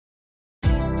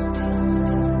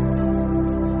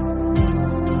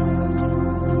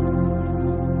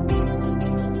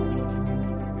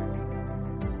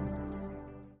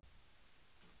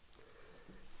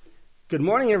Good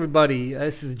morning, everybody.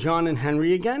 This is John and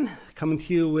Henry again, coming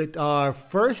to you with our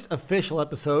first official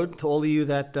episode. To all of you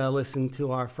that listened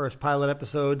to our first pilot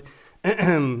episode,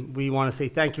 we want to say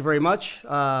thank you very much.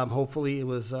 Hopefully, it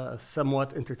was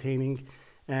somewhat entertaining,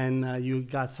 and you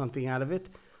got something out of it.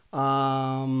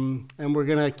 And we're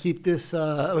gonna keep this.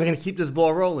 We're gonna keep this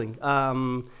ball rolling.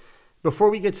 Before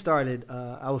we get started,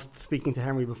 I was speaking to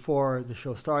Henry before the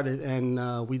show started,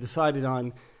 and we decided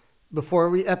on. Before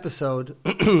every episode,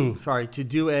 to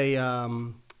do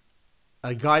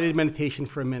a guided meditation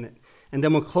for a minute. And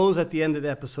then we'll close at the end of the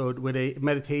episode with a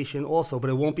meditation also, but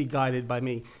it won't be guided by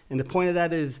me. And the point of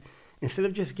that is, instead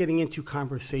of just getting into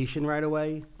conversation right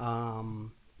away,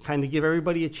 kind of give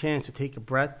everybody a chance to take a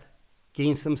breath,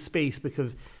 gain some space,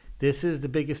 because this is the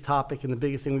biggest topic and the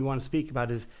biggest thing we want to speak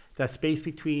about is that space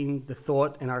between the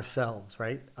thought and ourselves,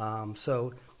 right?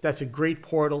 So that's a great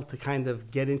portal to kind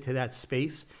of get into that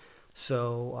space.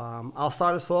 So I'll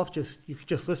start us off. You can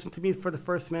just listen to me for the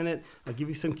first minute. I'll give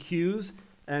you some cues,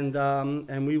 and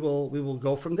we will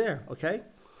go from there. Okay?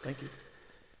 Thank you.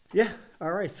 Yeah.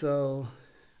 All right. So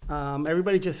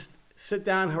everybody, just sit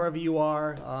down however you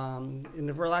are in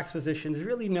a relaxed position. There's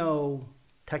really no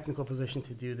technical position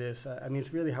to do this. I mean,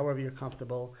 it's really however you're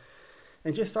comfortable,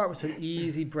 and just start with some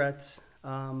easy breaths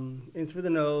in through the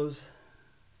nose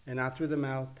and out through the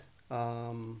mouth.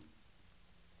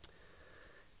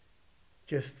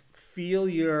 Just feel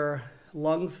your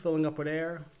lungs filling up with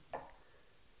air.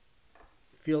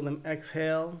 Feel them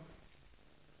exhale.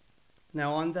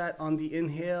 Now on the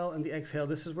inhale and the exhale,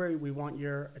 this is where we want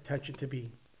your attention to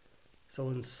be. So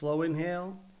in slow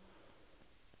inhale,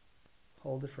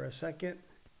 hold it for a second,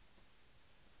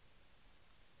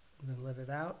 and then let it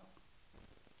out.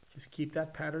 Just keep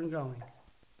that pattern going.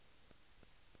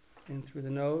 In through the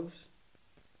nose.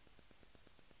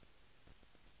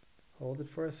 Hold it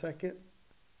for a second.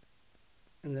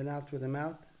 And then out through the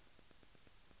mouth.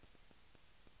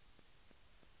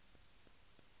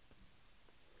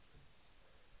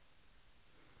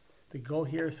 The goal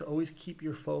here is to always keep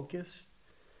your focus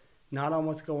not on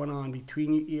what's going on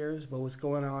between your ears, but what's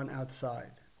going on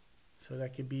outside. So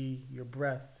that could be your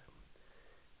breath.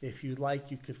 If you'd like,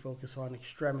 you could focus on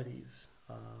extremities,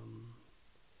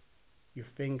 your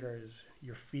fingers,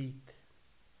 your feet.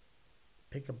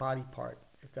 Pick a body part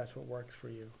if that's what works for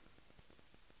you.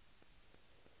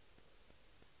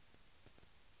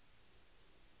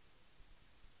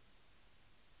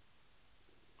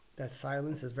 That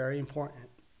silence is very important.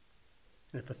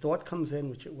 And if a thought comes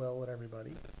in, which it will with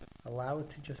everybody, allow it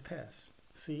to just pass.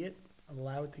 See it,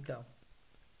 allow it to go.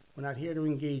 We're not here to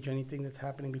engage anything that's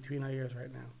happening between our ears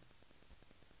right now.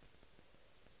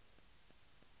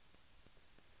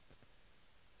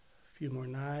 A few more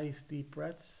nice deep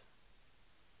breaths.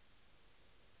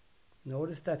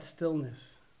 Notice that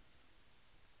stillness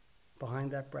behind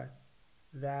that breath.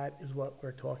 That is what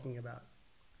we're talking about.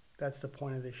 That's the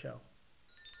point of this show.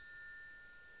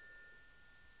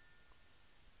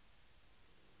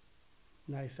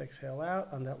 Nice exhale out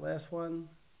on that last one.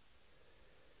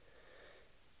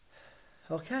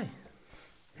 Okay.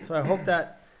 So I hope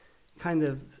that kind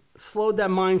of slowed that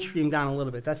mind stream down a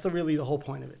little bit. That's really the whole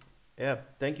point of it. Yeah,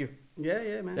 thank you.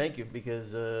 Yeah, man. Thank you,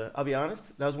 because I'll be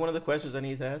honest, that was one of the questions I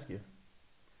needed to ask you.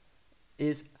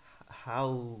 Is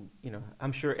how,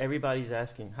 I'm sure everybody's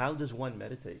asking, how does one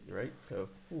meditate, right? So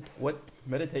what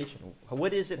meditation,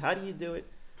 what is it? How do you do it?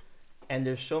 And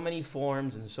there's so many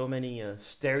forms and so many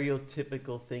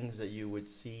stereotypical things that you would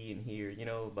see and hear,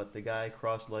 about the guy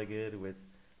cross-legged with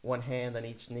one hand on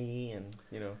each knee and,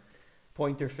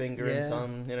 pointer finger and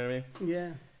thumb, you know what I mean?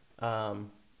 Yeah.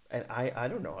 And I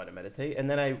don't know how to meditate. And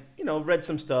then I, read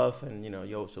some stuff and,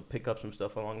 you also pick up some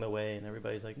stuff along the way. And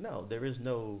everybody's like, no, there is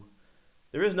no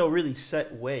really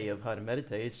set way of how to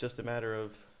meditate. It's just a matter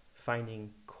of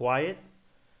finding quiet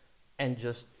and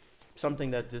just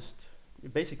something that just... You're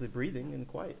basically breathing and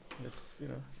quiet. It's,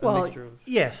 a mixture of...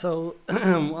 Yeah, so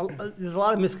there's a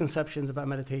lot of misconceptions about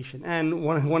meditation. And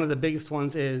one of the biggest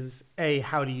ones is,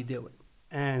 how do you do it?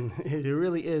 And there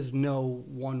really is no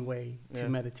one way to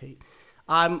meditate.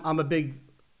 I'm a big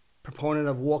proponent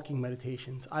of walking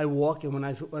meditations. I walk, and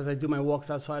as I do my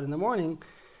walks outside in the morning,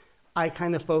 I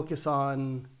kind of focus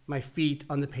on my feet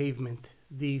on the pavement,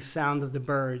 the sound of the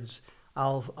birds.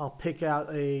 I'll pick out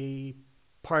a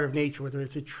part of nature, whether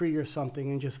it's a tree or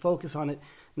something, and just focus on it,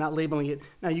 not labeling it.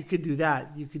 Now, you could do that.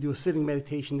 You could do a sitting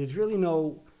meditation. There's really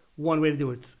no one way to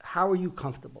do it. It's how are you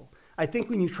comfortable? I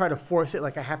think when you try to force it,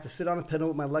 like I have to sit on a pillow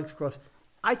with my legs crossed,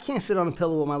 I can't sit on a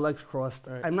pillow with my legs crossed.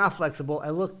 Right. I'm not flexible.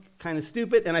 I look kind of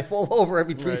stupid, and I fall over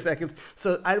every 3 seconds.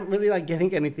 So I'm really not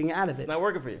getting anything out of it. It's not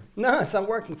working for you. No, it's not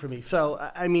working for me. So,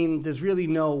 I mean, there's really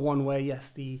no one way.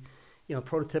 Yes,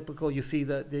 prototypical. You see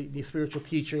the spiritual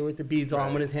teacher with the beads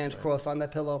on with his hands Right. crossed on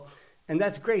that pillow. And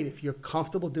that's great. If you're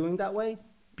comfortable doing that way,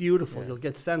 beautiful. Yeah. You'll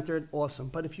get centered, awesome.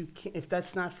 But if you can't, if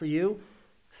that's not for you,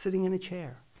 sitting in a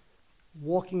chair,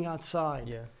 walking outside,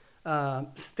 Yeah.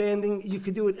 standing, you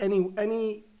could do it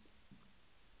any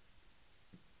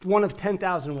one of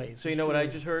 10,000 ways. So you know what I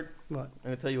just heard? What? I'm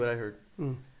going to tell you what I heard.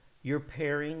 Mm. You're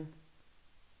pairing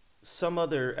some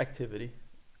other activity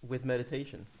with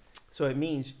meditation. So it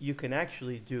means you can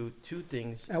actually do two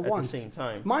things At at once. the same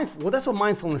time. Well, that's what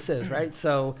mindfulness is, right?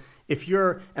 So if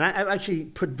you're, and I've actually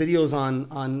put videos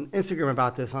on Instagram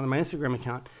about this on my Instagram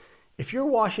account. If you're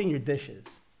washing your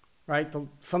dishes, right?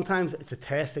 Sometimes it's a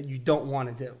task that you don't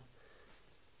want to do.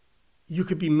 You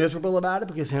could be miserable about it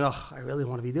because you're saying, oh, I really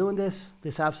want to be doing this.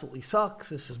 This absolutely sucks.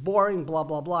 This is boring, blah,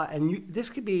 blah, blah. And this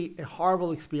could be a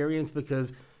horrible experience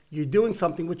because you're doing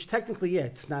something which technically, yeah,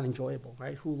 it's not enjoyable,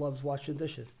 right? Who loves washing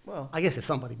dishes? Well, I guess it's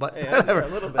somebody, but yeah, a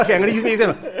little bit. Okay, I'm going to use me as an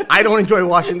example. I don't enjoy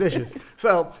washing dishes.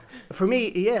 So for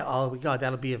me, yeah, oh my God,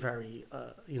 that'll be a very,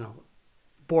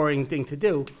 boring thing to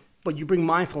do. But you bring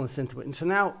mindfulness into it. And so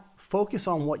now focus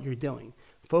on what you're doing.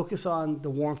 Focus on the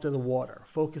warmth of the water.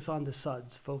 Focus on the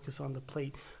suds. Focus on the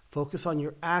plate. Focus on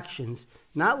your actions,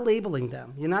 not labeling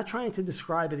them. You're not trying to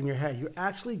describe it in your head. You're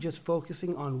actually just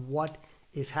focusing on what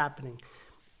is happening.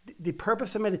 The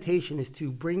purpose of meditation is to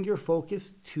bring your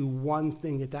focus to one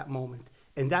thing at that moment.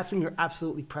 And that's when you're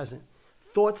absolutely present.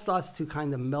 Thought starts to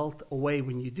kind of melt away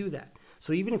when you do that.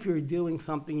 So even if you're doing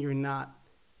something you're not,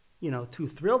 too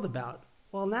thrilled about,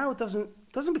 well, now it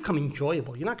doesn't become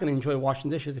enjoyable. You're not going to enjoy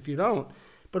washing dishes if you don't.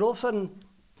 But all of a sudden,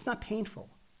 it's not painful.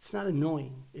 It's not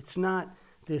annoying. It's not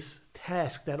this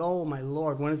task that, oh my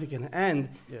Lord, when is it going to end?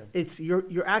 Yeah. It's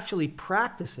you're actually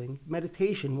practicing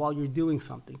meditation while you're doing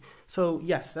something. So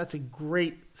yes, that's a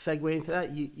great segue into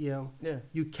that. Yeah.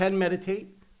 You can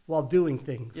meditate while doing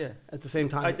things Yeah. at the same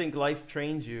time. I think life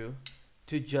trains you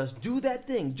to just do that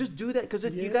thing. Just do that because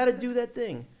you Yeah. got to do that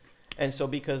thing. And so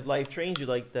because life trains you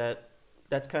like that,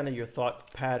 that's kind of your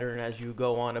thought pattern as you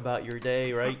go on about your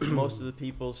day, right? Most of the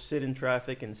people sit in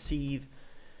traffic and seethe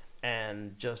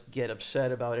and just get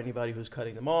upset about anybody who's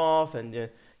cutting them off. And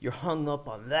you're hung up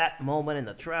on that moment in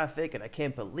the traffic. And I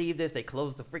can't believe this. They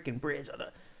closed the freaking bridge.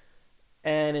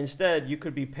 And instead, you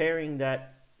could be pairing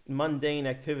that mundane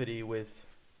activity with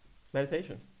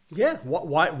meditation. Yeah.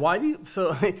 Why do you?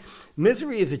 So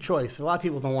misery is a choice. A lot of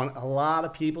people don't want. A lot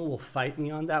of people will fight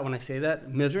me on that when I say that.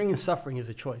 Misery and suffering is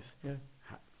a choice. Yeah.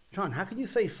 John, how can you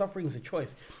say suffering is a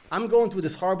choice? I'm going through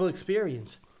this horrible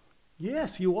experience.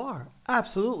 Yes, you are.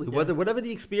 Absolutely. Yeah. Whatever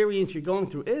the experience you're going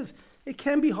through is, it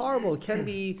can be horrible. It can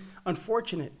be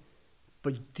unfortunate.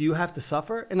 But do you have to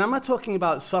suffer? And I'm not talking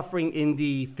about suffering in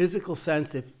the physical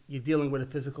sense if you're dealing with a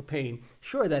physical pain.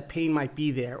 Sure, that pain might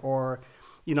be there. Or,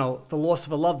 the loss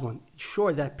of a loved one.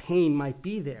 Sure, that pain might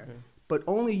be there. Yeah. But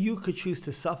only you could choose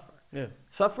to suffer. Yeah.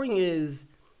 Suffering is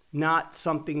not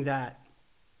something that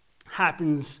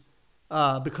happens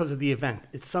because of the event.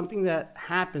 It's something that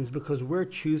happens because we're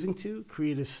choosing to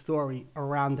create a story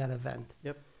around that event.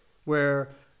 Yep. Where,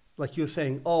 like you were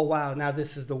saying, oh wow, now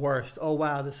this is the worst. Oh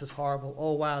wow, this is horrible.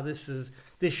 Oh wow, this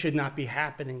should not be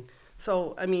happening.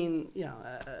 So I mean,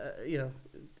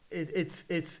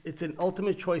 it's an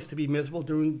ultimate choice to be miserable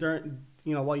during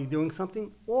while you're doing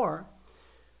something, or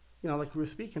like we were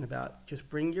speaking about, just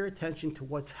bring your attention to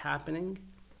what's happening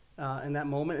in that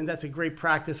moment. And that's a great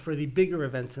practice for the bigger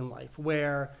events in life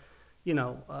where,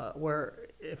 where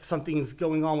if something's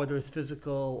going on, whether it's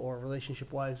physical or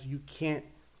relationship wise, you can't,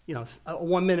 a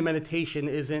 1 minute meditation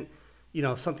isn't,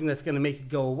 something that's going to make it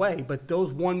go away. But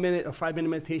those 1 minute or 5 minute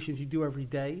meditations you do every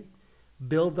day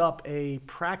build up a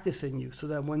practice in you so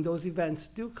that when those events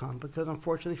do come, because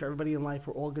unfortunately for everybody in life,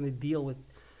 we're all going to deal with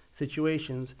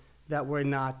situations that we're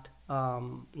not,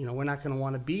 we're not going to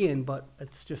want to be in, but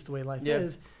it's just the way life Yeah.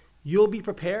 is. You'll be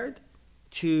prepared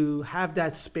to have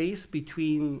that space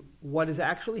between what is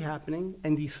actually happening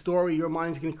and the story your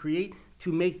mind's going to create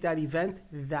to make that event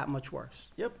that much worse.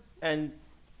 Yep. And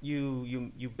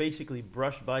you basically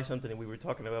brushed by something that we were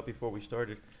talking about before we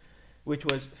started, which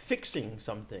was fixing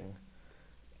something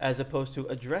as opposed to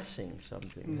addressing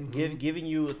something. Mhm. Giving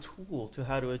you a tool to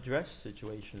how to address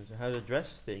situations and how to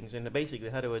address things and basically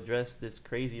how to address this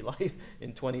crazy life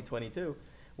in 2022,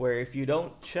 where if you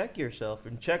don't check yourself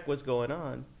and check what's going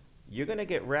on, you're going to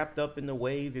get wrapped up in the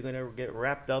wave, you're going to get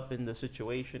wrapped up in the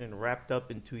situation and wrapped up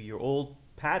into your old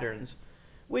patterns,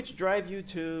 which drive you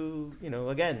to,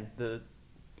 again,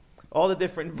 all the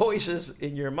different voices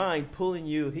in your mind pulling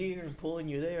you here and pulling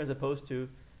you there, as opposed to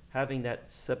having that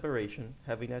separation,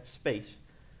 having that space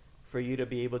for you to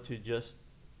be able to just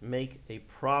make a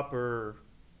proper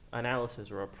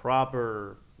analysis or a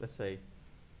proper, let's say,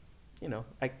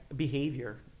 like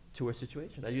behavior to a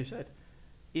situation. As you said,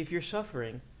 if you're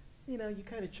suffering, you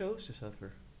kind of chose to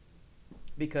suffer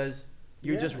because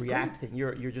you're just agreed. reacting.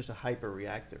 You're just a hyper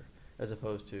reactor as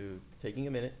opposed to taking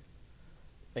a minute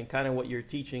and kind of what you're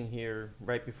teaching here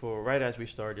right as we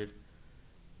started.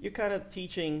 You're kind of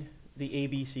teaching the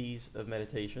ABCs of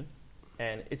meditation,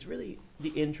 and it's really the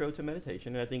intro to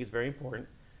meditation, and I think it's very important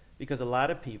because a lot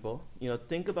of people,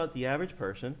 think about the average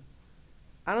person.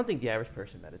 I don't think the average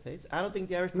person meditates. I don't think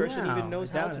the average person No, even knows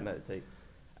I how doubt to it. meditate.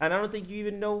 And I don't think you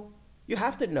even know, you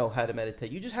have to know how to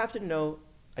meditate. You just have to know,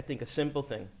 I think, a simple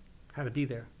thing. How to be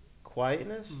there.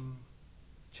 Quietness,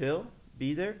 chill,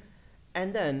 be there,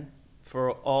 and then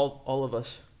for all of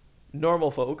us normal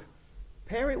folk,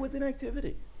 pair it with an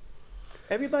activity.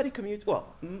 Everybody commutes.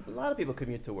 Well, a lot of people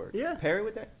commute to work. Yeah. Pair it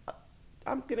with that.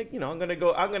 I'm gonna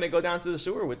go down to the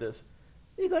sewer with this.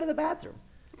 You go to the bathroom.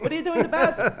 What are you doing in the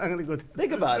bathroom? I'm gonna go.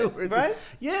 Think about it, right?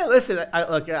 Yeah, listen.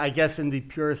 Look, I guess in the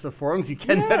purest of forms, you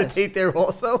can Yes. meditate there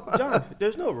also. John,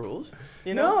 there's no rules.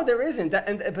 No, there isn't.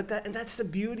 And that's the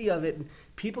beauty of it.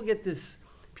 People get this.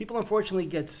 People unfortunately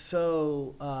get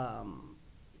so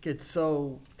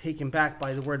taken back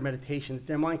by the word meditation that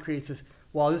their mind creates this.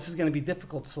 Well, this is going to be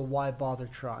difficult, so why bother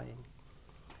trying?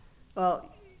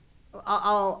 Well,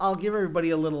 I'll give everybody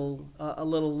a little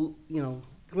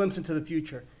glimpse into the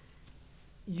future.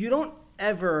 You don't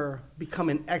ever become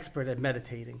an expert at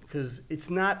meditating because it's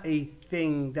not a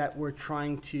thing that we're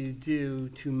trying to do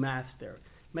to master.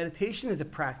 Meditation is a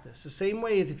practice. The same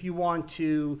way as if you want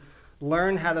to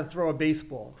learn how to throw a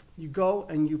baseball, you go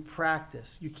and you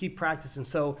practice. You keep practicing.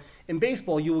 So in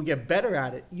baseball, you will get better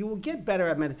at it. You will get better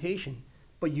at meditation,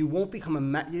 but you won't become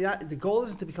the goal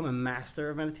isn't to become a master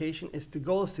of meditation. The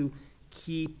goal is to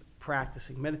keep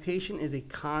practicing. Meditation is a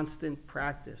constant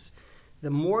practice. The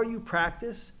more you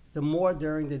practice, the more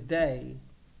during the day,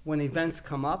 when events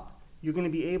come up, you're going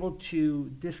to be able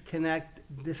to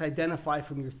disidentify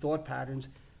from your thought patterns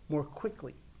more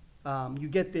quickly. You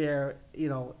get there,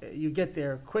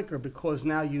 quicker because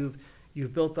now you've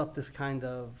built up this kind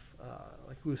of,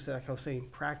 like I was saying,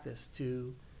 practice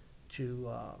to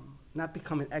not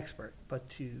become an expert, but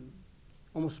to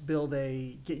almost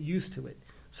get used to it.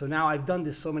 So now I've done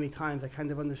this so many times, I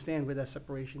kind of understand where that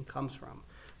separation comes from.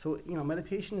 So,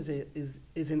 meditation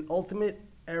is an ultimate,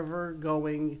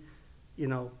 ever-going,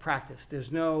 practice.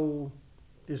 There's no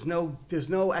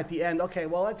at the end, okay,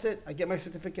 well, that's it. I get my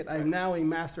certificate. I'm now a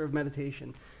master of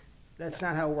meditation. That's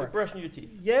not how it works. You're brushing your teeth.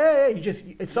 Yeah,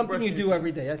 it's something you brushing do your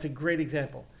every day. That's a great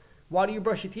example. Why do you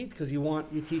brush your teeth? Because you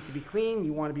want your teeth to be clean.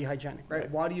 You want to be hygienic, right?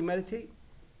 Right. Why do you meditate?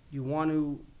 You want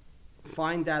to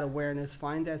find that awareness,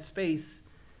 find that space,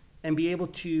 and be able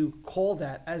to call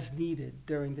that as needed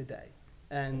during the day.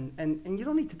 And you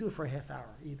don't need to do it for a half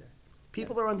hour either.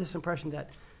 People are under this impression that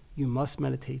you must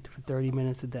meditate for 30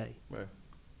 minutes a day. Right.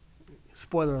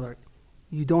 Spoiler alert,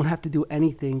 you don't have to do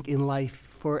anything in life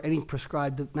for any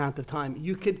prescribed amount of time.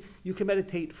 You could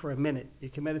meditate for a minute. You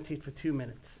can meditate for 2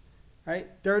 minutes, right?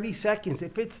 30 seconds.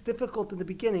 If it's difficult in the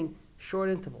beginning, short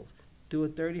intervals. Do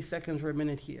it 30 seconds or a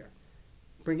minute here.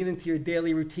 Bring it into your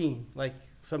daily routine, like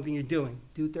something you're doing.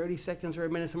 Do 30 seconds or a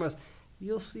minute somewhere else.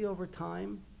 You'll see over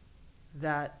time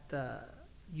that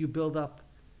you build up,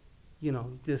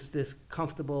 this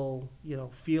comfortable,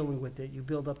 feeling with it. You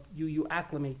build up, you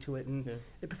acclimate to it, and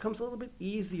it becomes a little bit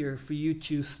easier for you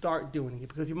to start doing it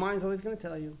because your mind's always going to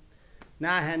tell you,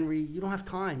 nah, Henry, you don't have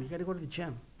time. You got to go to the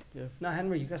gym. Yeah. No,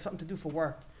 Henry, you got something to do for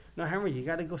work. No, Henry, you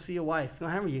got to go see your wife. No,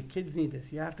 Henry, your kids need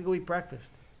this. You have to go eat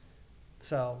breakfast.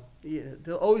 So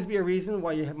there'll always be a reason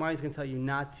why your mind's going to tell you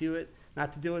not to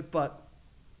do it. But,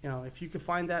 if you could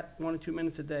find that 1 or 2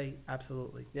 minutes a day,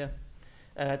 absolutely. Yeah.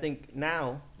 And I think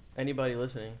now anybody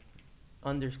listening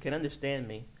can understand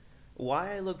me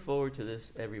why I look forward to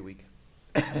this every week.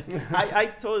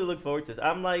 I totally look forward to this.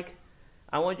 I'm like,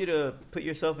 I want you to put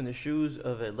yourself in the shoes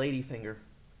of a ladyfinger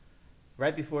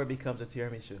right before it becomes a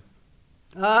tiramisu.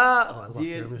 I love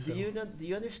tiramisu. Do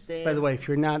you understand? By the way, if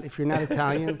you're not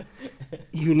Italian,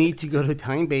 you need to go to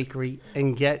Italian bakery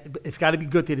and it's got to be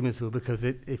good tiramisu because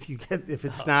if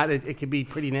it's not, it can be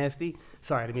pretty nasty.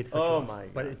 Sorry, I didn't mean to cut you off, my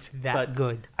God. but it's that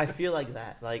good. I feel like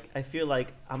that. I feel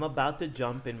like I'm about to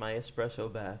jump in my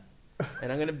espresso bath,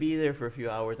 and I'm gonna be there for a few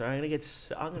hours. And I'm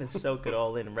gonna soak it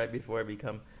all in right before I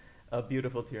become a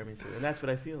beautiful tiramisu, and that's what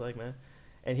I feel like, man.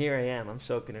 And here I am. I'm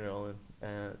soaking it all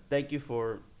in. Thank you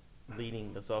for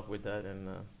leading us off with that,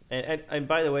 and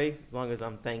by the way, as long as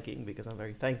I'm thanking, because I'm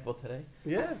very thankful today.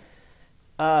 Yeah.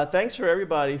 Thanks for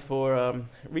everybody for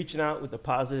reaching out with the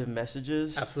positive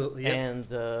messages. Absolutely. Yep.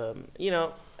 And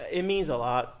it means a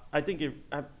lot. I think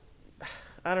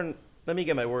I don't. Let me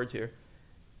get my words here.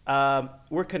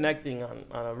 We're connecting on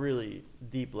a really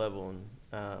deep level,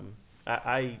 and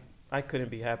I couldn't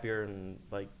be happier. And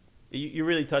like, you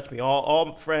really touched me.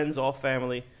 All friends, all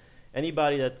family,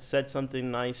 anybody that said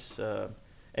something nice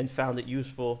and found it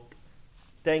useful.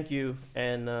 Thank you,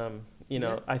 and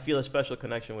I feel a special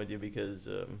connection with you because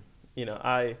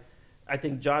I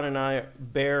think John and I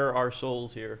bear our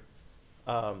souls here.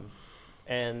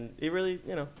 And it really,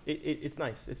 it's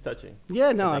nice. It's touching.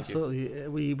 Yeah, no, So thank you.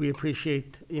 absolutely. We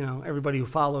appreciate everybody who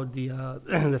followed the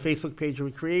the Facebook page that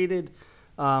we created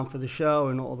for the show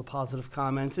and all the positive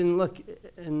comments. And look,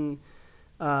 the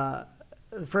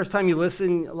first time you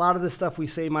listen, a lot of the stuff we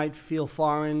say might feel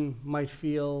foreign, might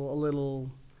feel a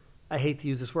little. I hate to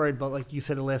use this word, but like you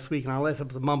said it last week in our last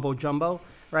episode, mumbo jumbo,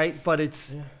 right? But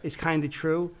it's kind of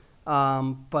true.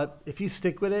 But if you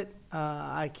stick with it,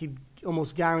 I could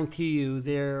almost guarantee you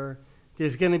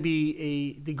there's going to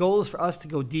be the goal is for us to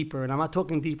go deeper. And I'm not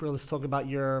talking deeper. Let's talk about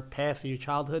your past or your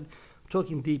childhood. I'm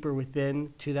talking deeper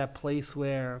within to that place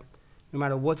where no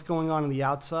matter what's going on the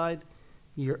outside,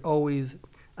 you're always,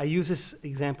 I use this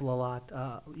example a lot.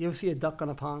 You ever see a duck on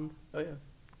a pond? Oh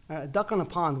yeah. A duck on a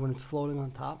pond, when it's floating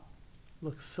on top,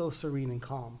 looks so serene and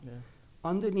calm. Yeah.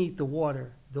 Underneath the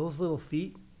water, those little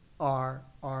feet are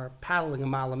paddling a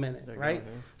mile a minute, They're right?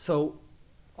 going, yeah. So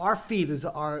our feet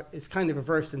it's kind of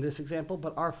reversed in this example,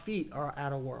 but our feet are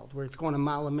at a world where it's going a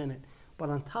mile a minute. But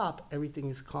on top, everything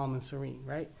is calm and serene,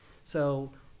 right?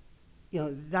 So,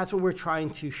 that's what we're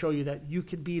trying to show you, that you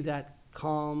could be that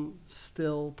calm,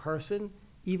 still person,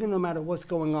 even no matter what's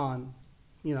going on,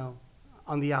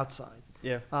 on the outside.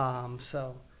 Yeah.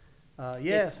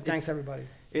 Thanks everybody.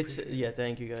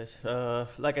 Thank you guys.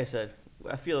 Like I said,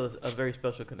 I feel a very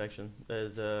special connection,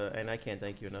 and I can't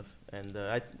thank you enough. And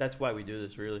that's why we do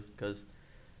this, really, because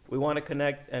we want to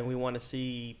connect and we want to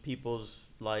see people's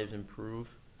lives improve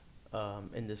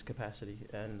in this capacity.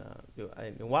 And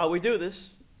while we do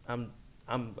this, I'm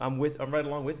right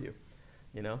along with you.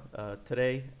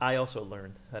 Today I also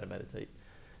learned how to meditate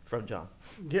from John.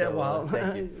 Yeah, So,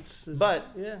 thank you. But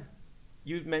yeah.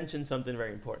 you mentioned something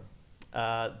very important,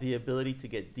 the ability to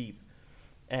get deep.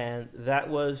 And that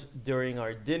was during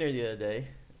our dinner the other day.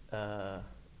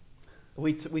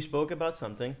 We spoke about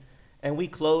something, and we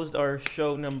closed our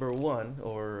show number 1,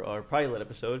 or our pilot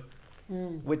episode,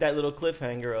 with that little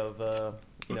cliffhanger of,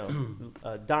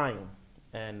 dying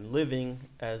and living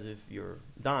as if you're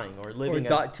dying, or living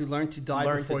to learn to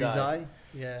die before you die.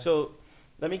 Yeah. So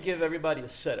let me give everybody a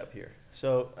setup here.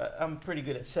 So I'm pretty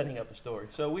good at setting up a story.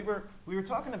 So we were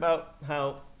talking about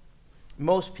how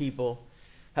most people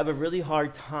have a really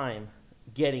hard time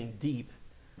getting deep.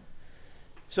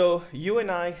 So you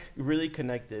and I really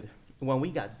connected when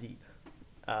we got deep.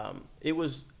 It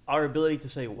was our ability to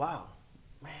say, wow,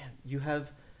 man, you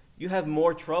have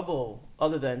more trouble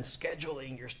other than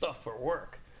scheduling your stuff for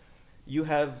work. You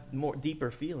have more deeper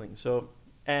feelings. So,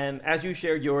 and as you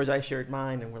shared yours, I shared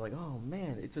mine, and we're like, oh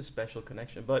man, it's a special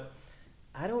connection. But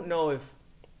I don't know if,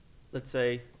 let's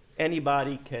say,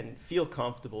 anybody can feel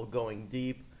comfortable going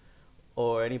deep,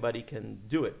 or anybody can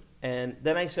do it. And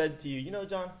then I said to you,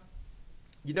 John,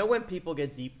 when people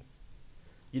get deep,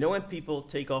 when people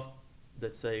take off,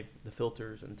 let's say, the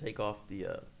filters and take off the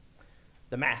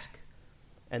mask,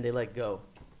 and they let go,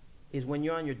 is when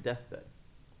you're on your deathbed.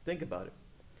 Think about it.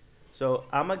 So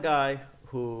I'm a guy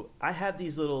who, I have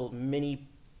these little mini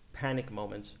panic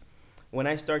moments when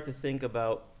I start to think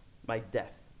about my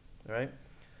death, right?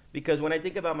 Because when I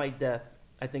think about my death,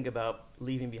 I think about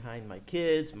leaving behind my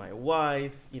kids, my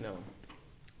wife,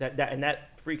 that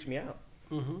freaks me out.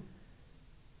 Mm-hmm.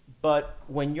 But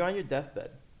when you're on your deathbed,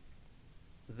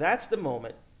 that's the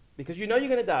moment, because you're going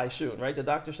to die soon, right? The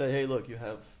doctor said, hey, look, you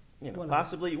have,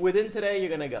 possibly within today you're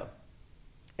going to go.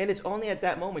 And it's only at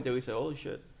that moment that we say, holy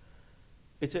shit,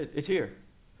 it's here.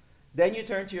 Then you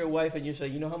turn to your wife and you say,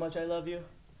 you know how much I love you?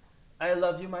 I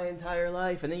loved you my entire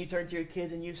life. And then you turn to your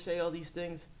kids and you say all these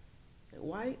things.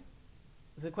 Why?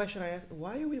 The question I ask,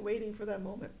 why are we waiting for that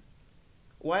moment?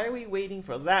 Why are we waiting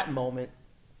for that moment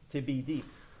to be deep?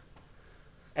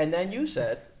 And then you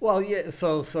said, well, yeah.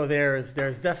 So there's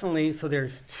definitely,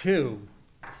 there's two.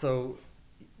 So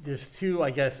there's two,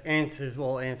 I guess, answers.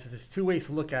 Well, answers. There's two ways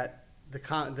to look at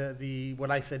the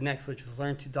what I said next, which is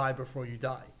learn to die before you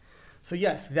die. So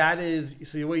yes, that is.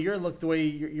 So the way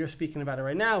you're speaking about it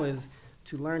right now is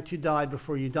to learn to die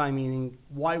before you die. Meaning,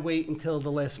 why wait until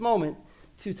the last moment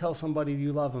to tell somebody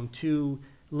you love them, to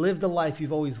live the life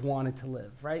you've always wanted to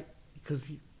live, right?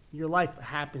 Because your life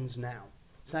happens now.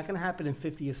 It's not going to happen in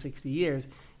 50 or 60 years.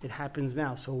 It happens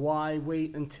now. So why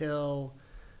wait until,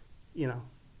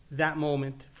 that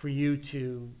moment for you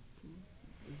to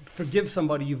forgive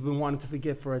somebody you've been wanting to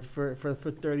forgive for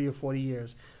 30 or 40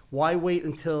 years? Why wait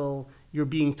until you're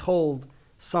being told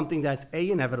something that's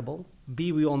A, inevitable,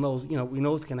 B, we all know, we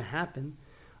know it's going to happen.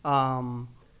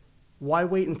 Why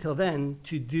wait until then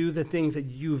to do the things that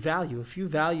you value? If you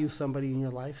value somebody in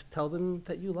your life, tell them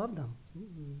that you love them.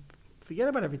 Forget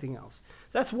about everything else.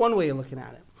 That's one way of looking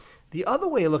at it. The other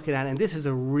way of looking at it, and this is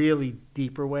a really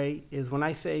deeper way, is when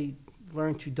I say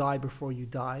learn to die before you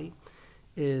die,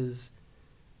 is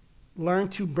learn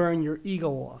to burn your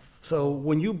ego off. So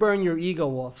when you burn your ego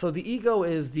off, so the ego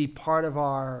is the part of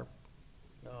our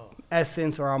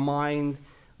essence or our mind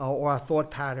or our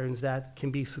thought patterns that can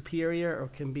be superior or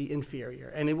can be inferior.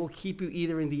 And it will keep you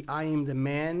either in the I am the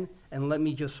man and let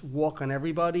me just walk on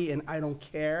everybody and I don't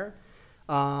care.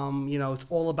 It's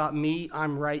all about me,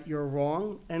 I'm right, you're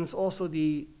wrong. And it's also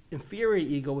the inferior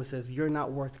ego that says you're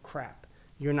not worth crap.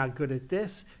 You're not good at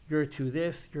this, you're to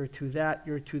this, you're to that,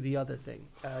 you're to the other thing.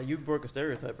 You broke a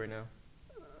stereotype right now.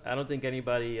 I don't think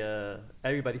everybody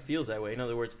feels that way. In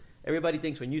other words, everybody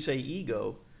thinks when you say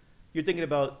ego, you're thinking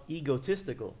about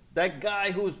egotistical. That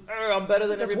guy who's, I'm better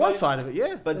than everybody. That's one side of it,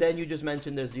 yeah. But then you just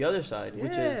mentioned there's the other side,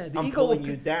 which is I'm ego pulling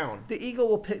you down. The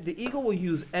ego will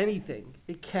use anything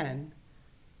it can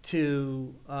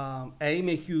to A,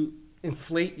 make you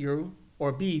inflate you,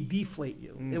 or B, deflate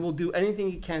you. It will do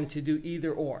anything it can to do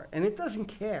either or. And it doesn't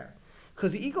care.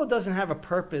 Because the ego doesn't have a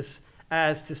purpose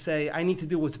as to say, I need to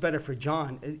do what's better for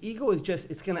John. The ego is just,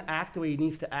 it's going to act the way it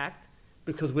needs to act.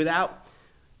 Because without,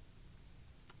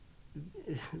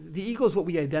 the ego is what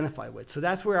we identify with. So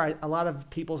that's where a lot of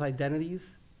people's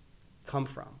identities come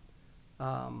from.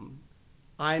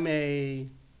 I'm a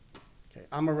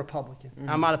Republican. Mm-hmm.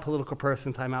 I'm not a political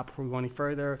person. Time out before we go any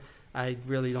further. I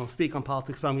really don't speak on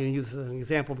politics, but I'm going to use this as an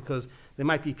example because there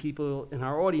might be people in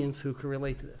our audience who could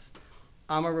relate to this.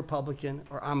 I'm a Republican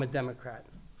or I'm a Democrat.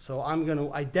 So I'm going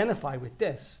to identify with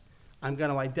this. I'm going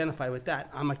to identify with that.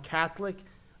 I'm a Catholic.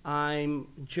 I'm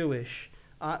Jewish.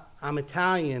 I'm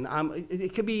Italian.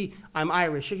 It could be I'm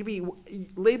Irish. It could be,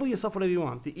 label yourself whatever you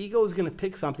want. The ego is going to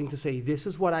pick something to say, this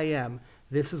is what I am.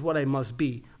 This is what I must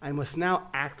be. I must now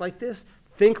act like this,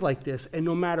 think like this, and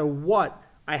no matter what,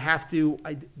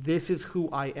 this is who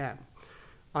I am.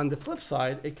 On the flip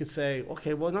side, it could say,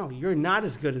 okay, well, no, you're not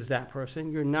as good as that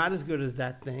person. You're not as good as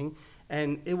that thing.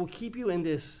 And it will keep you in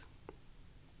this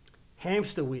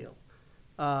hamster wheel,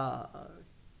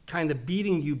 kind of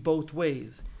beating you both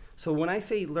ways. So when I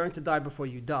say learn to die before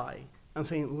you die, I'm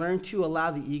saying learn to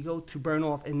allow the ego to burn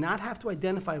off and not have to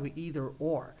identify with either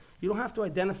or. You don't have to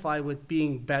identify with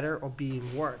being better or being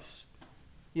worse.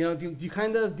 Do you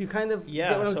kind of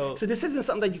yeah. So this isn't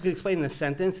something that you could explain in a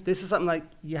sentence. This is something like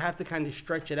you have to kind of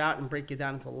stretch it out and break it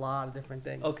down into a lot of different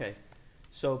things. Okay,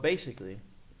 so basically,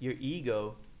 your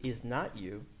ego is not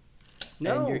you.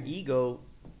 No. And your ego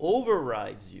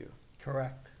overrides you.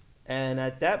 Correct. And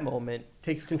at that moment,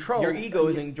 takes control. Your ego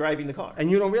isn't driving the car, and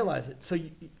you don't realize it. So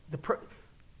the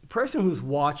person who's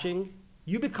watching,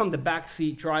 you become the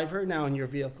backseat driver now in your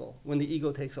vehicle when the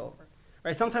ego takes over.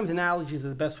 Right? Sometimes analogies are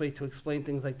the best way to explain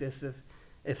things like this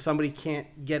if somebody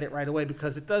can't get it right away,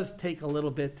 because it does take a little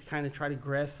bit to kind of try to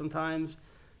grasp sometimes,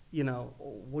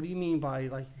 what do you mean by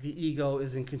like the ego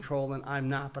is in control and I'm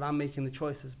not, but I'm making the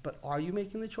choices. But are you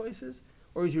making the choices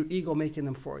or is your ego making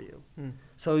them for you?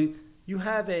 So you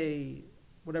have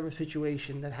whatever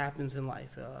situation that happens in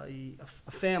life,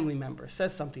 a family member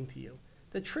says something to you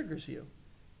that triggers you.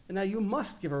 And now you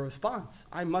must give a response.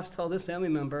 I must tell this family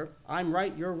member, I'm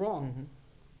right, you're wrong. Mm-hmm.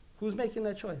 Who's making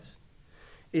that choice?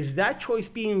 Is that choice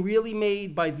being really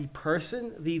made by the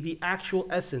person, the actual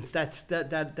essence,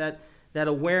 that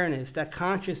awareness, that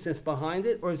consciousness behind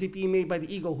it, or is it being made by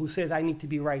the ego who says, I need to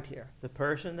be right here? The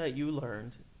person that you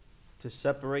learned to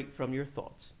separate from your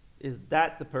thoughts, is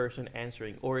that the person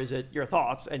answering, or is it your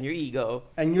thoughts and your ego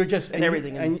and you're just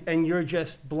everything and you're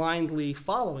just blindly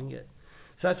following it?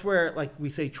 So that's where, like we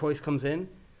say, choice comes in.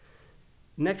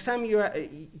 Next time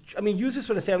use this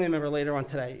with a family member later on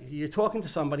today. You're talking to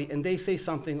somebody and they say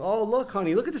something. Oh, look,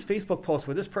 honey, look at this Facebook post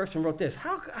where this person wrote this.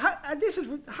 How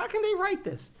can they write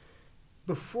this?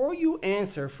 Before you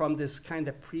answer from this kind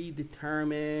of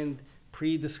predetermined,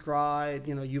 pre-described,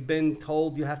 you've been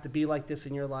told you have to be like this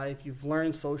in your life. You've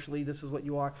learned socially this is what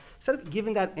you are. Instead of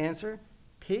giving that answer,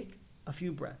 take a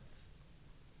few breaths.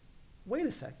 Wait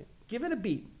a second. Give it a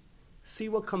beat. See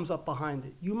what comes up behind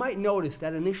it. You might notice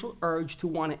that initial urge to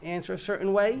want to answer a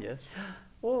certain way. Yes.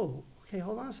 Oh, okay,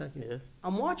 hold on a second. Yes.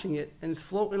 I'm watching it and it's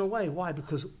floating away. Why?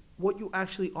 Because what you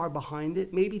actually are behind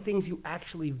it, maybe things you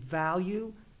actually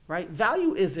value, right?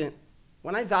 Value isn't,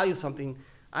 when I value something,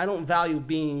 I don't value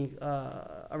being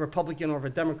a Republican or a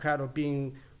Democrat or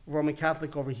being Roman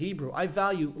Catholic over Hebrew. I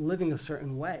value living a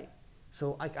certain way.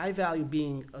 So I value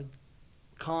being a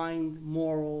kind,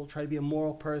 moral, try to be a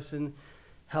moral person,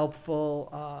 helpful.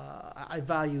 I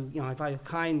value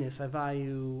kindness. I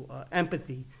value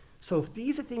empathy. So if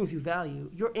these are things you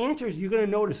value, your answers you're going to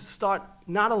notice start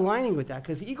not aligning with that,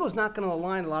 because the ego is not going to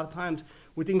align a lot of times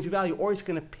with things you value, or it's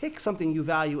going to pick something you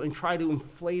value and try to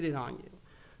inflate it on you.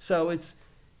 So it's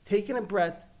taking a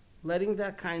breath, letting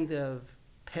that kind of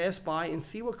pass by, and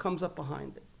see what comes up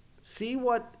behind it. See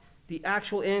what the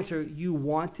actual answer you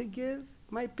want to give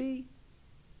might be.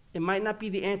 It might not be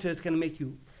the answer that's going to make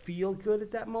you feel good at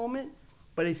that moment,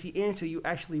 but it's the answer you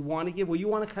actually want to give, where you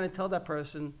want to kind of tell that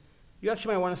person, you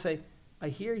actually might want to say, I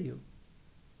hear you.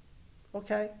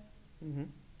 Okay,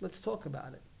 let's talk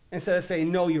about it. Instead of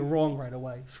saying, no, you're wrong right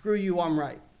away. Screw you, I'm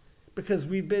right. Because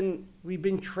we've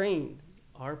been trained.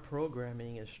 Our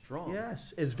programming is strong.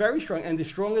 Yes, it's very strong. And the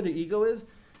stronger the ego is,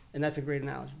 and that's a great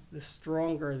analogy, the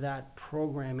stronger that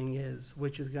programming is,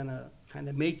 which is going to kind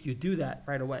of make you do that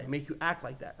right away, make you act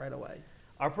like that right away.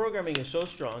 Our programming is so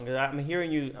strong that I'm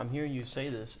hearing you say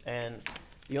this, and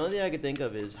the only thing I can think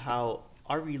of is how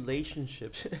our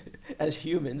relationships as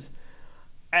humans,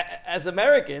 as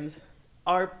Americans,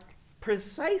 are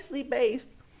precisely based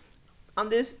on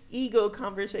this ego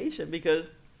conversation. Because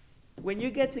when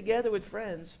you get together with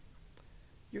friends,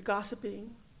 you're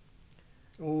gossiping.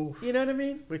 Ooh. You know what I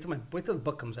mean? Wait till the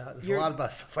book comes out. There's a lot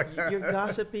about stuff like that. You're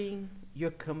gossiping,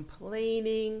 you're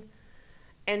complaining.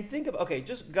 And think about, okay,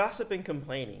 just gossip and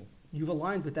complaining. You've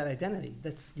aligned with that identity.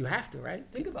 You have to, right?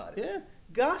 Think about it. Yeah.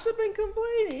 Gossip and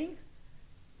complaining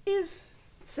is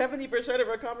 70% of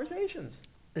our conversations.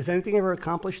 Is anything ever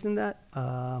accomplished in that?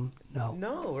 No.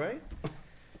 No, right?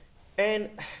 And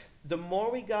the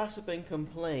more we gossip and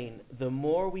complain, the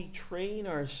more we train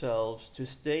ourselves to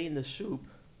stay in the soup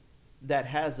that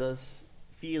has us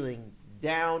feeling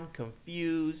down,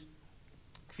 confused,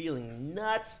 feeling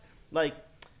nuts,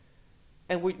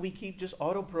 and we keep just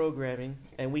auto-programming,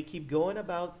 and we keep going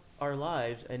about our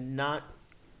lives and not,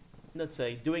 let's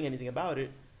say, doing anything about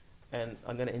it. And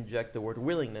I'm going to inject the word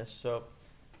willingness. So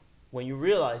when you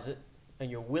realize it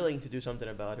and you're willing to do something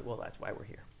about it, well, that's why we're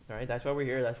here. All right, that's why we're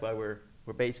here. That's why we're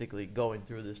basically going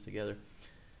through this together.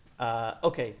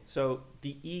 Okay, so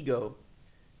the ego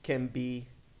can be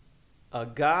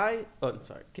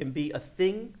can be a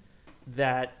thing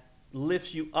that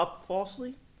lifts you up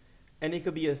falsely, and it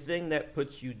could be a thing that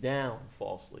puts you down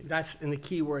falsely. And the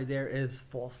key word there is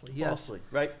falsely. Yes. Falsely,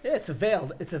 right? Yeah, it's a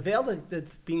veil. It's a veil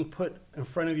that's being put in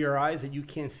front of your eyes that you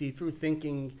can't see through,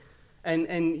 thinking,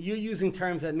 and you're using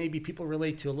terms that maybe people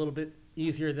relate to a little bit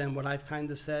easier than what I've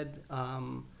kind of said.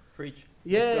 Preach.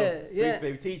 Yeah, yeah.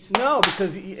 Preach, baby, teach. No,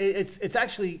 because it's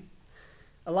actually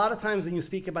a lot of times when you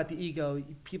speak about the ego,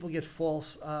 people get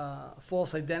false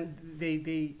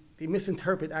identity. They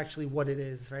misinterpret actually what it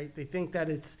is, right? They think that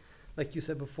it's, like you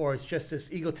said before, it's just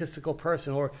this egotistical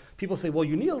person. Or people say, well,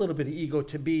 you need a little bit of ego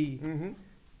to be. Mm-hmm.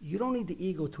 You don't need the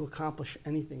ego to accomplish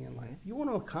anything in life. You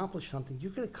want to accomplish something, you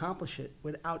can accomplish it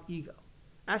without ego.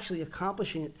 Actually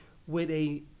accomplishing it with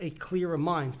a clearer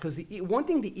mind. Because one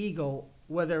thing the ego,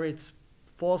 whether it's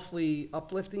falsely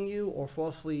uplifting you or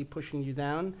falsely pushing you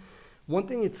down, one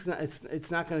thing it's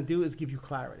not going to do is give you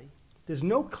clarity. There's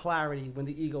no clarity when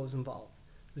the ego is involved.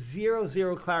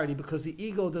 Zero clarity, because the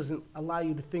ego doesn't allow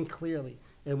you to think clearly.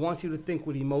 It wants you to think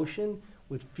with emotion,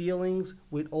 with feelings,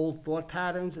 with old thought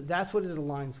patterns. That's what it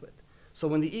aligns with. So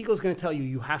when the ego is going to tell you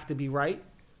you have to be right,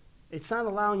 it's not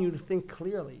allowing you to think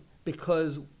clearly,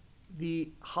 because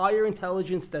the higher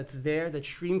intelligence that's there, that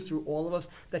streams through all of us,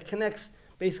 that connects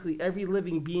basically every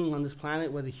living being on this planet,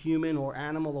 whether human or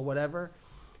animal or whatever,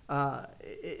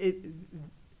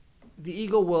 the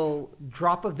ego will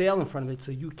drop a veil in front of it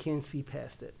so you can't see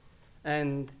past it.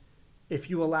 And if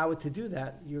you allow it to do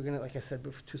that, you're going to, like I said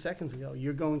 2 seconds ago,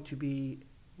 you're going to be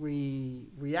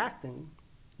reacting,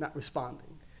 not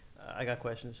responding. I got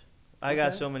questions. I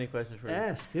got so many questions for you.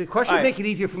 Yes. The questions make it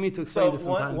easier for me to explain this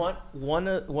sometimes. One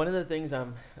of the things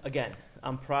I'm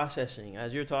processing,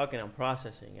 as you're talking, I'm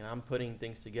processing, and I'm putting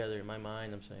things together in my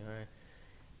mind. I'm saying, all right.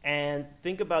 And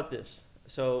think about this.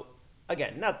 So,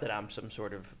 again, not that I'm some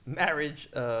sort of marriage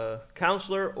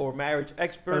counselor or marriage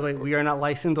expert. By the way, we are not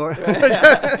licensed or... Not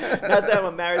that I'm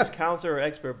a marriage counselor or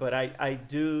expert, but I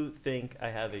do think I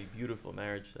have a beautiful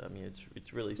marriage. I mean,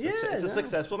 it's really a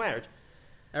successful marriage.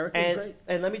 Eric is great.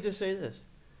 And let me just say this.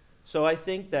 So I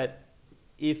think that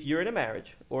if you're in a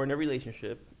marriage or in a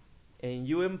relationship and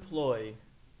you employ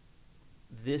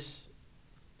this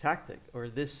tactic or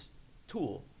this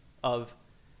tool of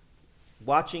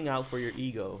watching out for your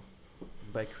ego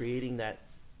by creating that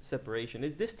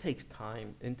separation. This takes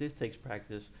time and this takes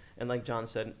practice. And like John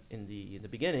said in the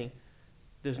beginning,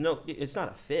 it's not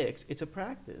a fix, it's a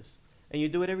practice. And you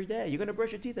do it every day. You're going to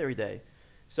brush your teeth every day.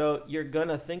 So you're going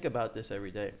to think about this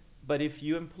every day. But if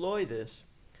you employ this,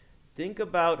 think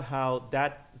about how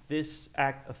this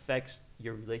act affects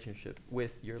your relationship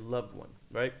with your loved one,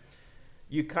 right?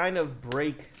 You kind of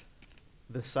break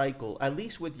the cycle, at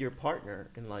least with your partner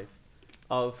in life,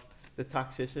 of the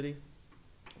toxicity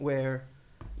where,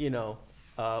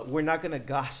 we're not going to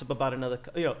gossip about another,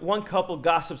 one couple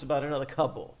gossips about another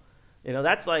couple.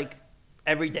 That's like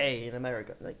every day in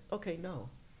America. Like, okay, no.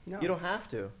 You don't have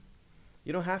to.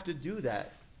 You don't have to do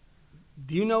that.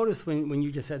 Do you notice when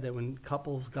you just said that when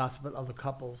couples gossip about other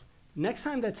couples, next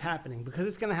time that's happening, because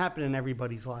it's going to happen in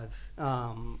everybody's lives,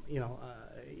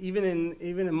 even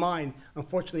in mine,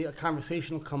 unfortunately, a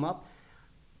conversation will come up.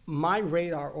 My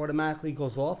radar automatically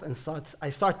goes off and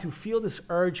I start to feel this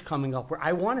urge coming up where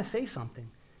I want to say something.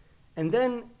 And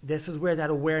then this is where that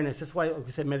awareness, that's why, like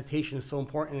we said, meditation is so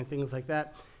important and things like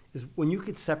that, is when you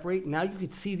could separate, now you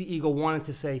could see the ego wanting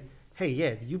to say, hey,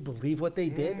 yeah, do you believe what they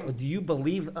did? Or do you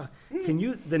believe,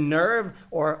 the nerve,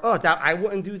 or, that I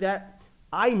wouldn't do that.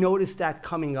 I notice that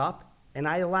coming up, and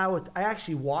I allow it, I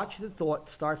actually watch the thought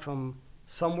start from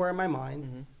somewhere in my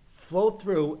mind, flow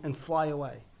through, and fly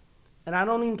away. And I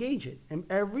don't engage it. And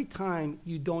every time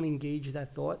you don't engage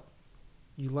that thought,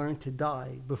 you learn to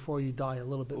die before you die a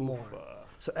little bit more.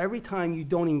 So every time you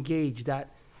don't engage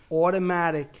that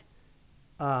automatic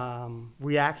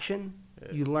reaction,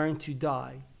 you learn to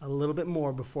die a little bit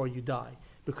more before you die.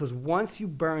 Because once you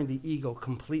burn the ego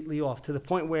completely off to the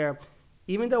point where,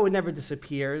 even though it never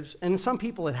disappears, and some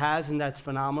people it has, and that's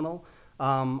phenomenal.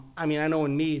 I know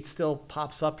in me it still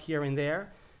pops up here and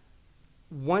there.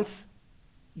 Once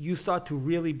you start to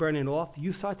really burn it off,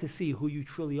 you start to see who you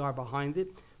truly are behind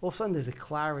it. All of a sudden, there's a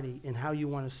clarity in how you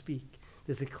want to speak.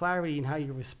 There's a clarity in how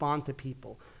you respond to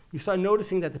people. You start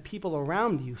noticing that the people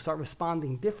around you start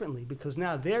responding differently because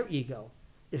now their ego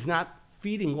is not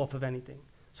feeding off of anything.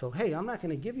 So, hey, I'm not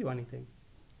going to give you anything.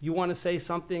 You want to say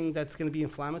something that's going to be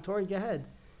inflammatory? Go ahead.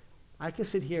 I can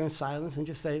sit here in silence and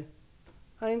just say,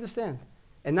 I understand,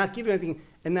 and not give you anything.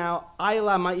 And now I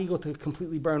allow my ego to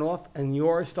completely burn off, and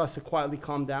yours starts to quietly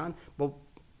calm down. But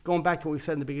going back to what we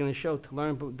said in the beginning of the show, to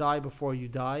learn to die before you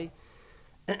die,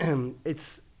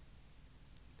 it's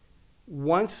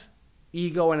once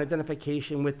ego and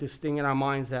identification with this thing in our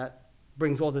minds that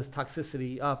brings all this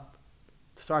toxicity up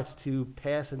starts to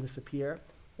pass and disappear,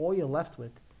 all you're left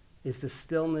with is the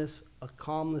stillness, a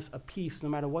calmness, a peace, no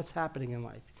matter what's happening in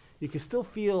life. You can still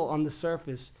feel on the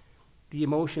surface the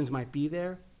emotions might be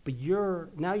there, but you're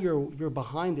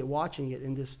behind it, watching it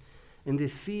in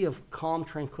this sea of calm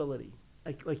tranquility.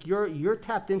 Like you're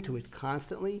tapped into it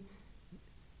constantly.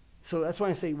 So that's why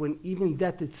I say when even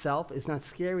death itself is not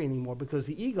scary anymore, because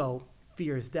the ego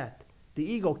fears death. The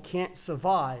ego can't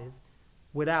survive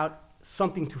without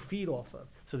something to feed off of.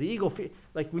 So the ego,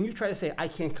 like when you try to say, I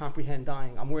can't comprehend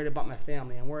dying, I'm worried about my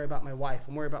family, I'm worried about my wife,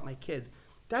 I'm worried about my kids,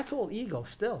 that's all ego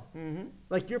still. Mm-hmm.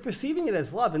 Like you're perceiving it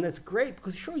as love, and that's great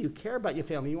because sure, you care about your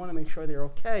family, you want to make sure they're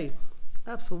okay.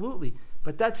 Absolutely.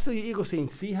 But that's still your ego saying,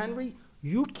 see, Henry,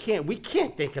 we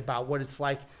can't think about what it's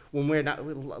like when we're not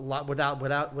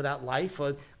without life.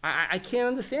 Or, I can't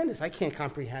understand this. I can't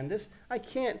comprehend this. I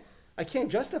can't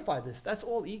justify this. That's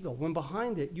all ego. When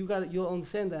behind it, you'll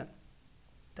understand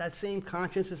that same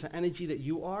consciousness and energy that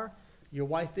you are, your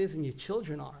wife is, and your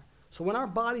children are. So when our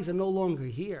bodies are no longer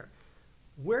here,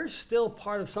 we're still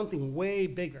part of something way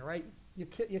bigger, right?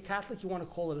 You're Catholic, you want to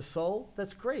call it a soul?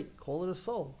 That's great. Call it a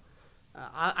soul.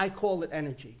 I call it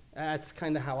energy. That's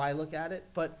kind of how I look at it.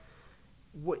 But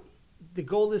what the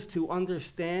goal is to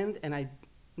understand and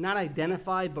not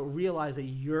identify, but realize that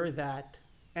you're that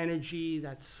energy,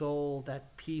 that soul,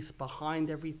 that peace behind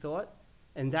every thought.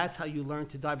 And that's how you learn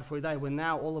to die before you die. When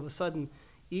now, all of a sudden,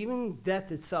 even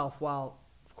death itself, while,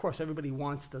 of course, everybody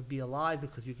wants to be alive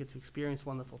because you get to experience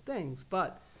wonderful things,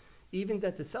 but even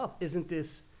death itself isn't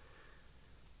this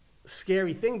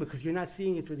scary thing because you're not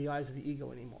seeing it through the eyes of the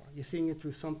ego anymore. You're seeing it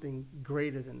through something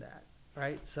greater than that,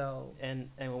 right? So and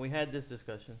when we had this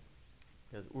discussion,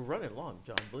 because we're running long,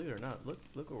 John, believe it or not,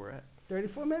 look where we're at.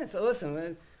 34 minutes. So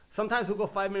listen, sometimes we'll go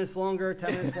 5 minutes longer,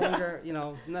 10 minutes longer,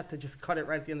 not to just cut it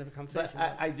right at the end of the conversation.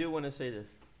 But I do want to say this.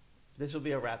 This will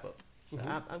be a wrap-up.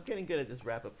 Mm-hmm. I'm getting good at this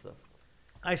wrap-up stuff.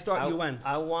 You end.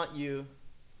 I want you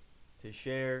to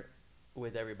share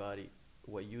with everybody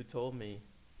what you told me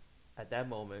at that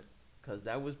moment, because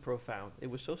that was profound. It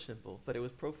was so simple, but it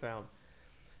was profound.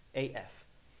 AF.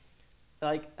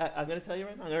 I'm gonna tell you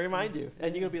right now. I'm gonna remind you,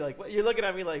 and you're gonna be like, "What?" You're looking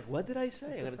at me like, "What did I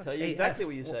say?" I'm gonna tell you exactly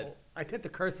what you said. I tend to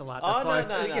curse a lot. Oh, That's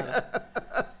no, why.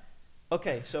 no.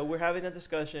 Okay, so we're having that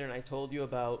discussion, and I told you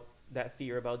about that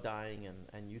fear about dying,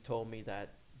 and you told me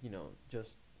that,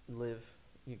 just live.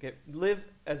 Live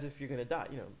as if you're gonna die.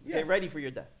 Yes. Get ready for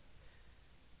your death.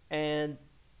 And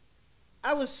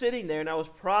I was sitting there and I was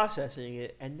processing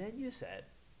it, and then you said,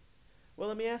 "Well,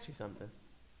 let me ask you something.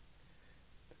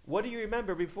 What do you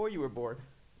remember before you were born?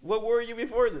 What were you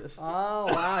before this?" Oh,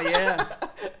 wow, yeah.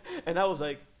 And I was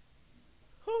like,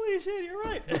 "Holy shit, you're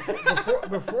right."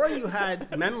 before you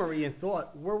had memory and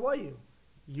thought, where were you?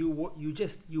 You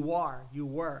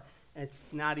were. It's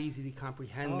not easy to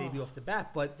comprehend maybe off the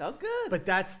bat, but that was good. But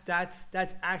that's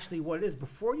actually what it is.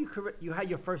 Before you had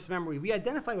your first memory, we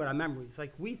identify with our memories.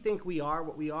 Like we think we are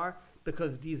what we are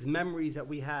because these memories that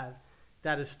we have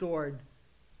that is stored.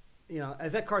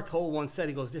 As Eckhart Tolle once said,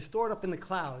 he goes, "They're stored up in the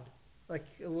cloud, like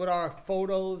with our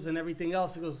photos and everything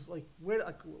else." He goes, "Like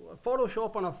photos show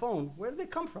up on our phone. Where do they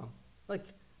come from? Like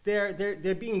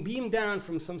they're being beamed down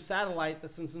from some satellite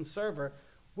that's in some server.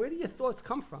 Where do your thoughts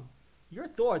come from? Your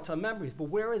thoughts are memories, but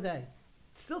where are they?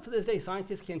 Still to this day,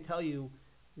 scientists can't tell you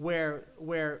where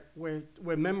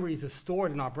memories are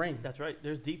stored in our brain. That's right.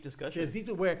 There's deep discussion. There's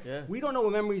these where we don't know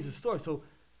where memories are stored. So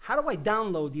how do I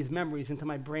download these memories into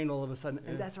my brain all of a sudden?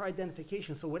 And that's our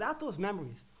identification. So without those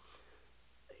memories,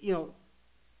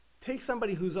 take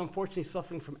somebody who's unfortunately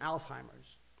suffering from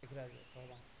Alzheimer's.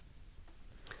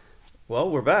 Well,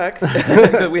 we're back.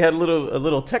 We had a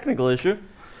little technical issue.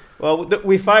 Well,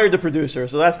 we fired the producer,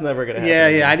 so that's never going to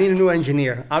happen. Yeah. I need a new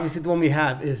engineer. Obviously, the one we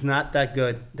have is not that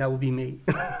good. That would be me.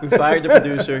 We fired the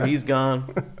producer. He's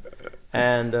gone.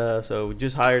 And so we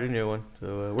just hired a new one.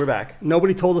 So we're back.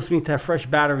 Nobody told us we need to have fresh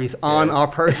batteries on our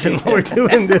person while we're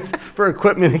doing this for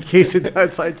equipment in case it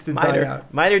decides to die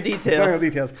out. Minor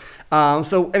details.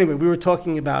 So anyway, we were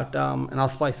talking about, and I'll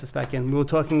splice this back in. We were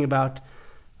talking about,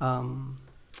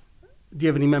 do you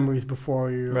have any memories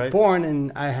before you were born?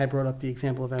 And I had brought up the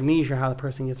example of amnesia, how the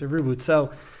person gets a reboot.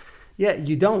 So, yeah,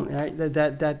 you don't. Right?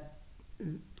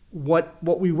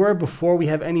 What we were before we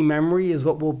have any memory is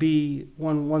what we'll be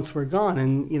once we're gone.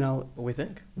 And we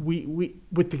think we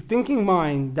with the thinking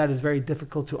mind, that is very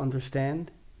difficult to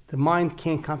understand. The mind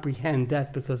can't comprehend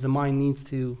that because the mind needs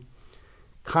to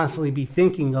constantly be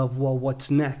thinking of what's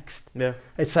next. Yeah,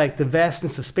 it's like the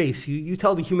vastness of space. You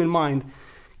tell the human mind.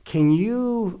 Can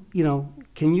you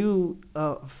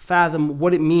fathom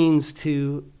what it means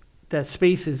that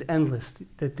space is endless,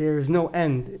 that there is no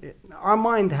end? Our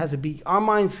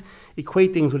minds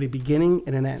equate things with a beginning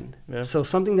and an end. Yeah. So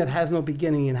something that has no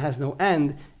beginning and has no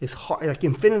end is hard. Like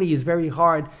infinity is very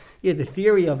hard. Yeah, the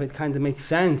theory of it kind of makes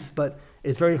sense, but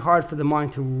it's very hard for the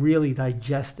mind to really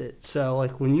digest it. So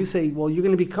like when you say, well, you're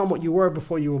going to become what you were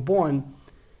before you were born,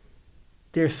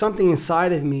 there's something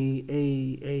inside of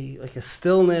me, like a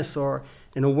stillness or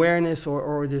an awareness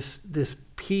or this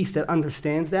piece that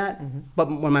understands that. Mm-hmm. But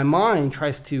when my mind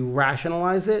tries to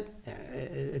rationalize it,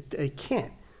 it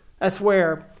can't. That's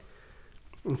where,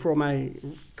 and for all my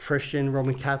Christian,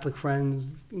 Roman Catholic friends,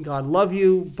 God love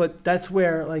you, but that's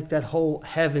where like that whole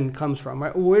heaven comes from,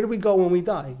 right? Where do we go when we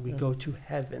die? We go to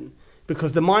heaven.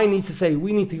 Because the mind needs to say,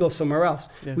 we need to go somewhere else.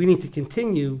 Yeah. We need to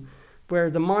continue, where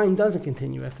the mind doesn't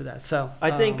continue after that. So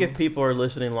I think if people are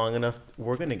listening long enough,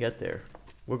 we're going to get there.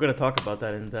 We're going to talk about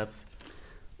that in depth.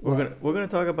 We're going to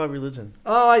talk about religion.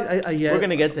 Oh, yeah. We're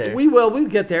going to get there. We'll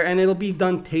get there, and it'll be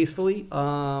done tastefully.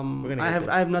 I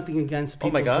have nothing against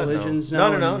people's religions.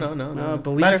 No.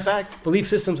 Beliefs, matter of fact, belief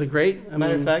systems are great.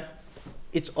 Matter of fact,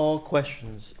 it's all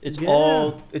questions. It's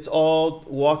all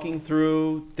walking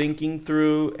through, thinking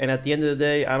through, and at the end of the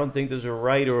day, I don't think there's a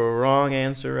right or a wrong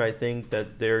answer. I think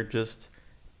that they're just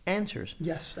answers.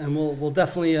 Yes, and we'll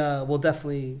definitely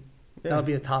that'll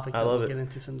be a topic that we'll get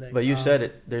into someday. But you said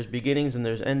it. There's beginnings and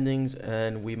there's endings,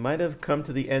 and we might have come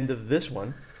to the end of this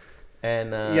one.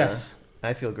 And yes,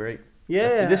 I feel great.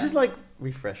 Yeah, this is like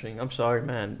refreshing. I'm sorry,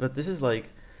 man, but this is like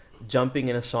jumping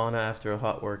in a sauna after a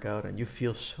hot workout, and you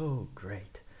feel so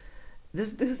great.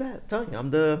 This is that. I'm telling you,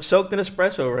 I'm soaked in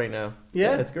espresso right now.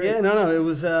 Yeah, that's great. Yeah, no, it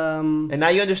was. And now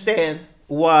you understand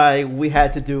why we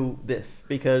had to do this,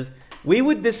 because we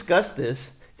would discuss this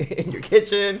in your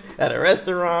kitchen, at a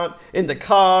restaurant, in the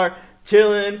car,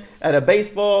 chilling, at a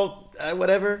baseball,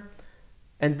 whatever.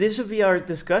 And this would be our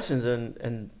discussions,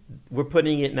 and we're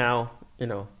putting it now,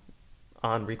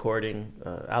 on recording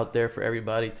out there for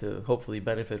everybody to hopefully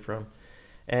benefit from.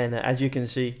 And as you can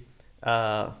see,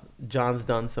 John's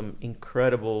done some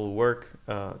incredible work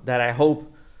that I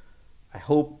hope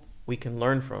we can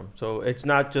learn from. So it's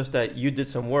not just that you did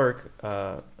some work.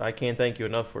 I can't thank you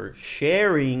enough for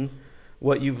sharing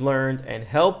what you've learned and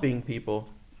helping people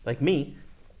like me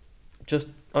just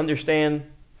understand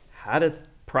how to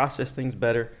process things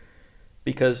better,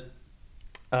 because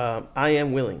I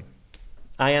am willing.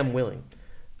 I'm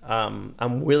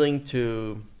willing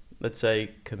to, let's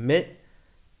say, commit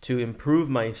to improve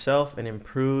myself and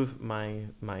improve my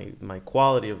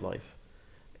quality of life.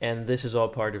 And this is all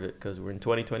part of it, because we're in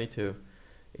 2022.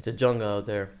 It's a jungle out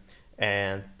there.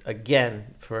 And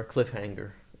again, for a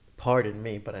cliffhanger, pardon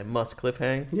me, but I must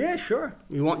cliffhang. Yeah, sure.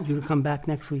 We want you to come back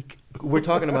next week. We're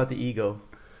talking about the ego,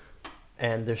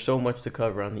 and there's so much to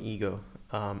cover on the ego.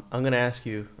 I'm going to ask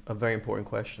you a very important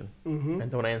question,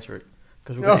 and don't answer it,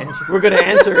 because we're going to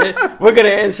answer it. We're going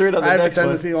to answer it on the next one. I have a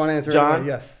tendency to want to answer John, it.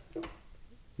 Yes.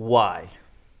 Why?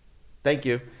 Thank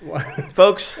you. Why?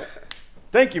 Folks,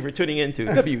 thank you for tuning in to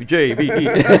WJBE.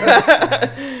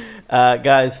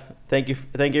 Guys, thank you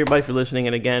everybody for listening,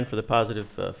 and again for the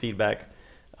positive feedback.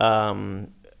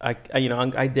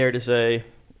 I dare to say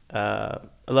I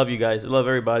love you guys. I love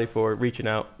everybody for reaching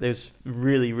out. It was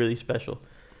really, really special.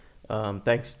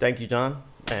 Thank you, John,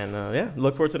 and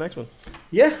look forward to the next one.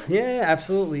 Yeah,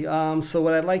 absolutely. So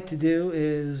what I'd like to do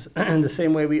is, in the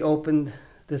same way we opened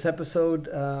this episode,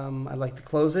 I'd like to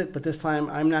close it, but this time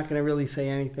I'm not going to really say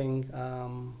anything.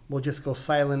 We'll just go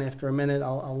silent after a minute.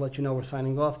 I'll let you know we're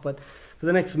signing off, but for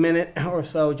the next minute or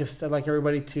so, just I'd like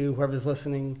everybody to, whoever's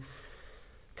listening,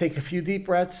 take a few deep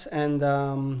breaths and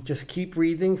just keep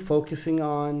breathing, focusing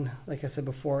on, like I said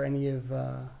before, any of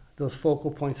those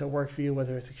focal points that work for you,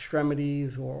 whether it's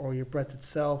extremities or your breath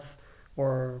itself,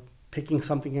 or picking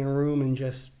something in a room and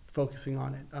just focusing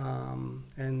on it.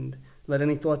 And let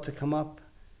any thoughts that come up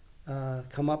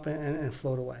and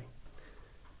float away.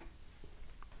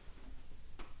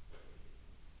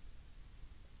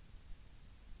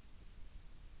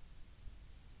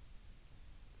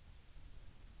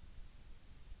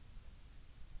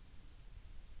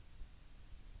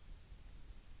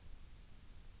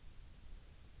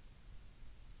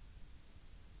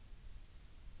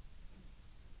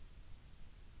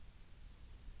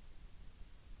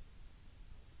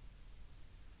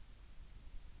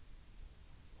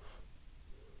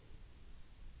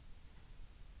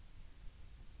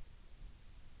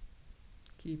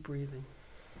 Keep breathing.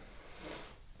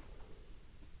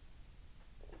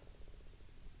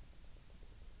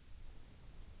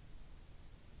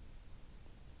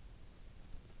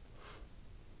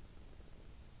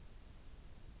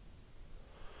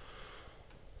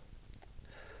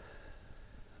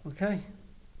 Okay.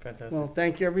 Fantastic. Well,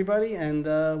 thank you, everybody,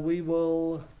 and we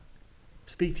will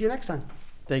speak to you next time.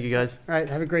 Thank you, guys. All right.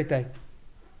 Have a great day.